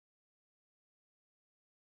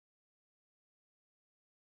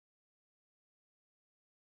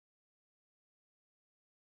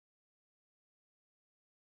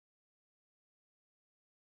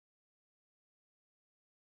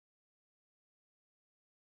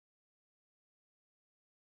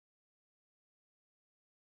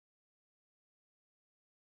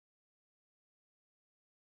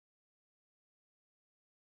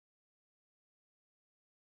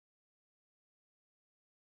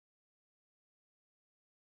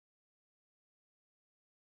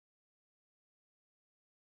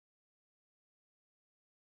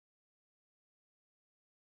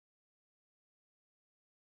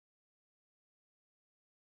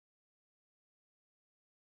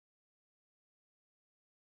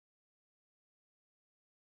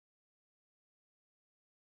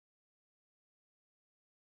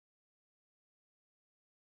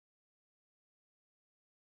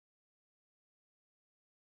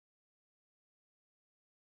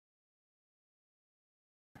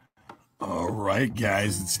All right,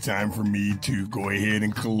 guys, it's time for me to go ahead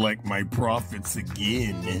and collect my profits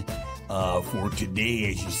again. For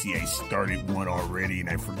today, as you see, I started one already and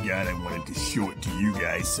I forgot I wanted to show it to you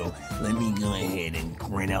guys. So let me go ahead and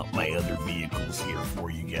print out my other vehicles here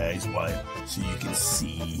for you guys so you can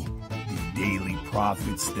see the daily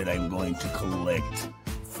profits that I'm going to collect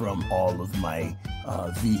from all of my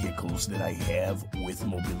vehicles that I have with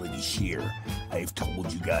Mobility Share. I've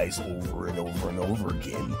told you guys over and over and over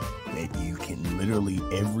again that you can literally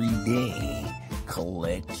every day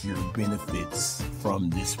collect your benefits from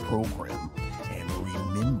this program. And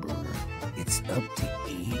remember, it's up to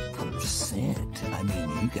 8%. I mean,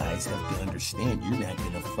 you guys have to understand, you're not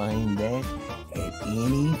going to find that at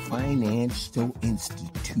any financial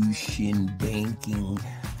institution, banking.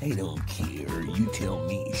 I don't care. You tell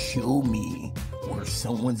me, show me where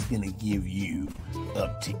someone's going to give you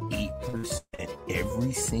up to 8%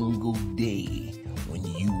 every single day when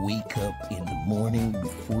you wake up in the morning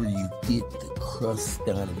before you get the crust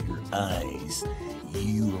out of your eyes.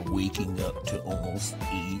 You are waking up to almost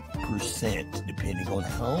 8%, depending on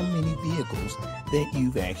how many vehicles that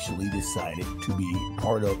you've actually decided to be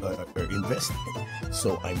part of or invested in.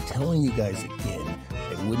 So I'm telling you guys again,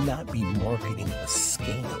 I would not be marketing a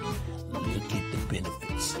scam. Look at the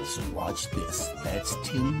benefits. So watch this. That's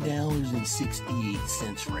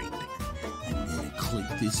 $10.68 right there. I'm going to click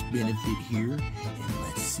this benefit here and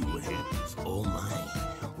let's see what happens. Oh my.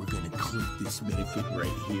 We're going to click this benefit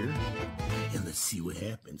right here and let's see what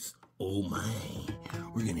happens. Oh my.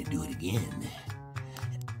 We're going to do it again.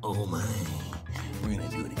 Oh my. We're going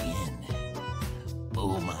to do it again.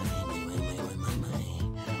 Oh my. My.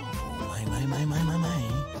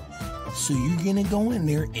 So you're going to go in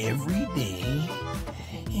there every day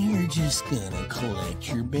and you're just going to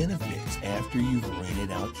collect your benefits after you've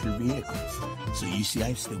rented out your vehicles. So you see,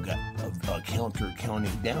 I've still got a counter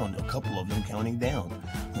counting down, a couple of them counting down.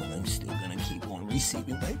 Well, I'm still going to keep on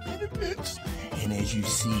receiving my benefits. And as you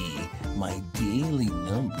see, my daily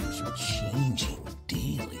numbers are changing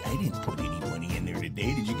daily. I didn't put any money in there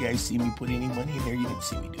today. Did you guys see me put any money in there? You didn't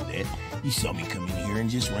see me do that. You saw me come in here and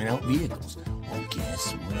just rent out vehicles. Well,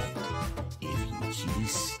 guess what? If you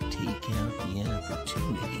just take out the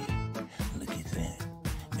opportunity, look at that.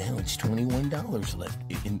 Now it's $21 left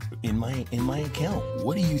in my account.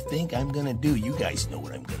 What do you think I'm gonna do? You guys know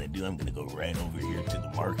what I'm gonna do. I'm gonna go right over here to the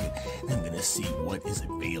market. I'm gonna see what is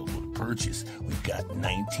available to purchase. We've got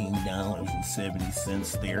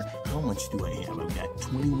 $19.70 there. How much do I have? I've got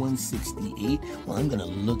 $21.68. Well, I'm gonna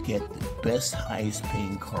look at the best, highest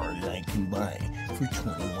paying car that I can buy for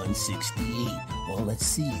 $21.68. Well, let's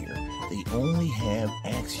see here. They only have,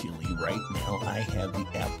 actually, right now, I have the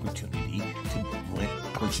opportunity to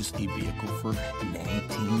purchase a vehicle for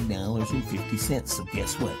 $19.50. So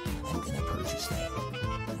guess what? I'm going to purchase that.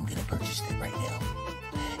 I'm going to purchase that right now.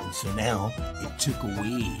 And so now it took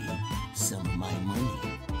away some of my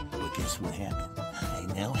money. But guess what happened? I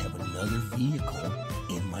now have another vehicle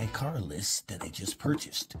in my car list that I just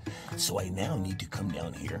purchased. So I now need to come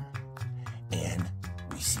down here and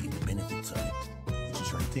receive the benefits of it, which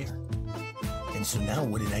is right there. And so now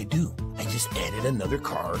what did I do? I just added another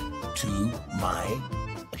car to my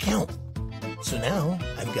account. So now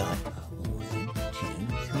I've got 1, 2,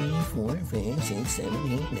 3, 4, 5, 6,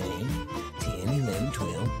 7, 8, 9, 10, 11,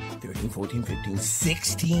 12, 13, 14, 15,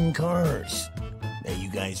 16 cars. Now you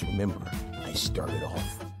guys remember, I started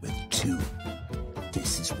off with 2.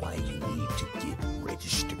 This is why you need to get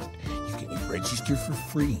registered. You can get registered for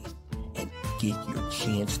free and get your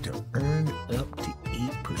chance to earn up to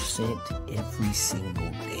 8% every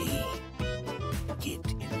single day. Get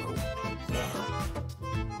enrolled now.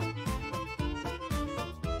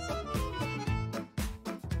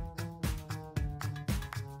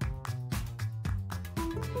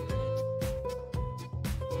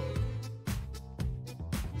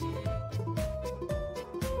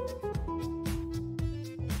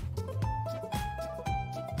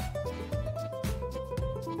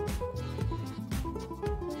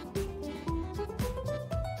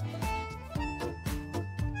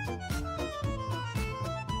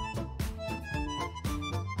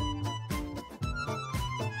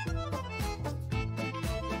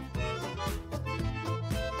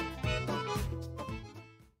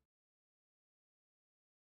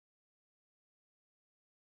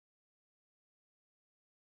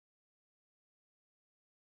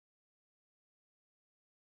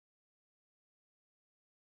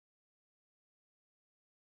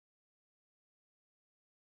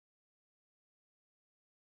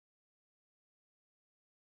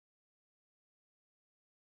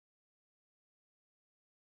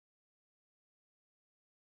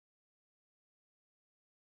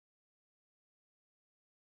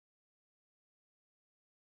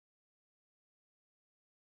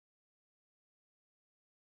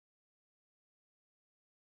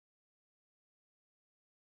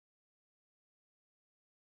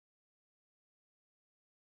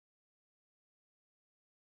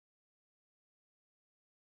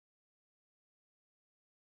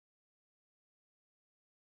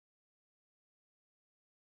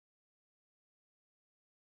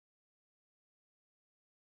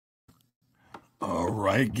 All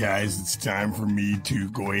right, guys, it's time for me to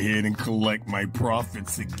go ahead and collect my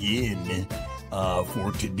profits again.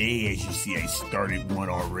 For today, as you see, I started one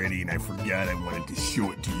already and I forgot I wanted to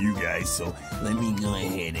show it to you guys. So let me go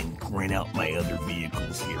ahead and print out my other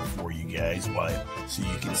vehicles here for you guys so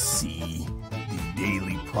you can see the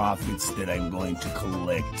daily profits that I'm going to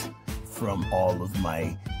collect from all of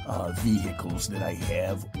my vehicles that I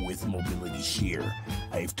have with Mobility Share.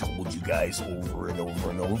 I've told you guys over and over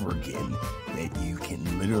and over again that you can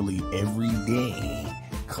literally every day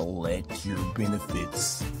collect your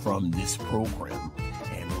benefits from this program.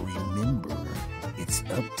 And remember, it's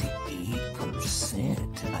up to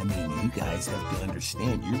 8%. I mean, you guys have to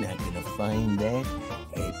understand, you're not going to find that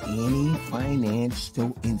at any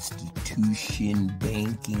financial institution,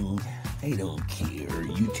 banking. I don't care.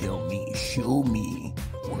 You tell me, show me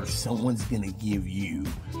where someone's going to give you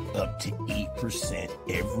up to 8%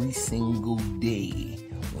 every single day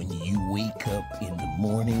when you wake up in the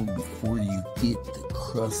morning before you get the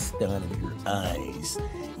crust out of your eyes.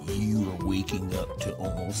 You are waking up to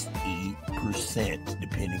almost 8%,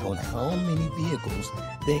 depending on how many vehicles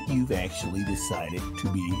that you've actually decided to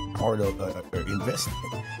be part of or invested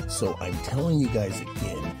in. So I'm telling you guys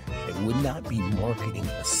again, I would not be marketing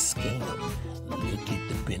a scam. Look at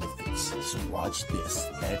the benefits. So watch this.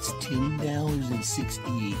 That's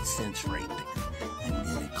 $10.68 right there. I'm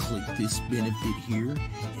going to click this benefit here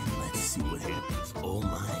and let's see what happens. Oh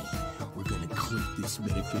my. We're going to click this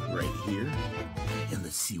benefit right here and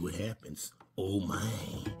let's see what happens. Oh my.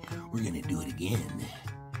 We're going to do it again.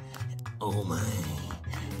 Oh my.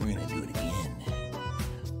 We're going to do it again.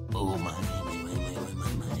 Oh my.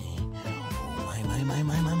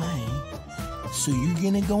 My. So you're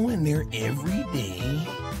going to go in there every day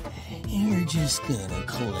and you're just going to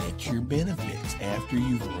collect your benefits after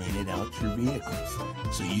you've rented out your vehicles.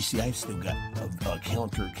 So you see, I've still got a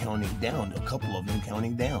counter counting down, a couple of them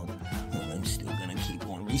counting down. Well, I'm still going to keep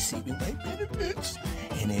on receiving my benefits.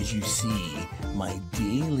 And as you see, my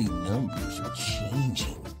daily numbers are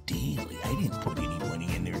changing daily. I didn't put any money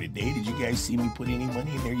in there today. Did you guys see me put any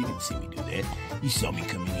money in there? You didn't see me do that. You saw me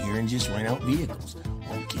come in here and just rent out vehicles.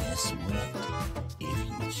 Well, guess what? If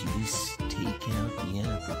you just take out the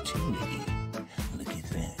opportunity, look at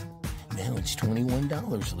that. Now it's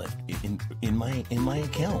 $21 left in my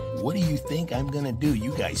account. What do you think I'm going to do?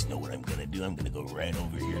 You guys know what I'm going to do. I'm going to go right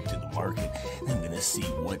over here to the market. I'm going to see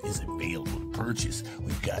what is available to purchase.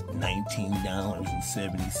 We've got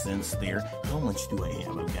 $19.70 there. How much do I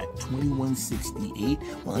have? I've got $21.68.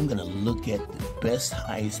 Well, I'm going to look at the best,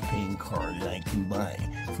 highest paying car that I can buy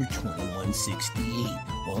for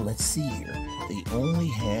 $21.68. Well, let's see here. They only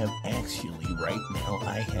have, actually, right now,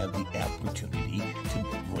 I have the opportunity to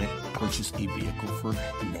purchase a vehicle for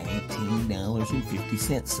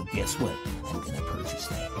 $19.50. So guess what? I'm going to purchase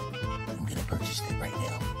that. I'm going to purchase that right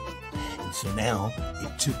now. And so now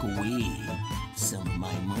it took away some of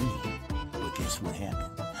my money. But guess what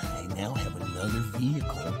happened? I now have another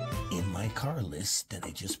vehicle in my car list that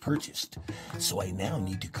I just purchased. So I now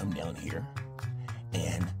need to come down here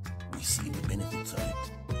and receive the benefits of it,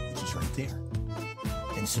 which is right there.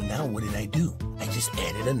 And so now what did I do? I just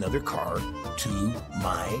added another car to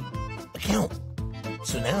my account.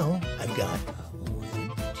 So now I've got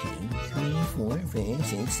 1, 2, 3, 4, 5,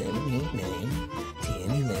 6, 7, 8, 9,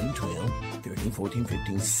 10, 11, 12, 13, 14,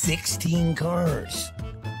 15, 16 cars.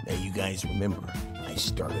 Now you guys remember, I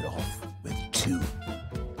started off with 2.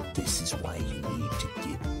 This is why you need to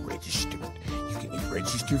get registered. You can get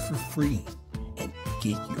registered for free and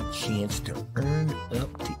get your chance to earn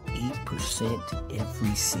up to 8%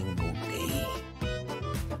 every single day.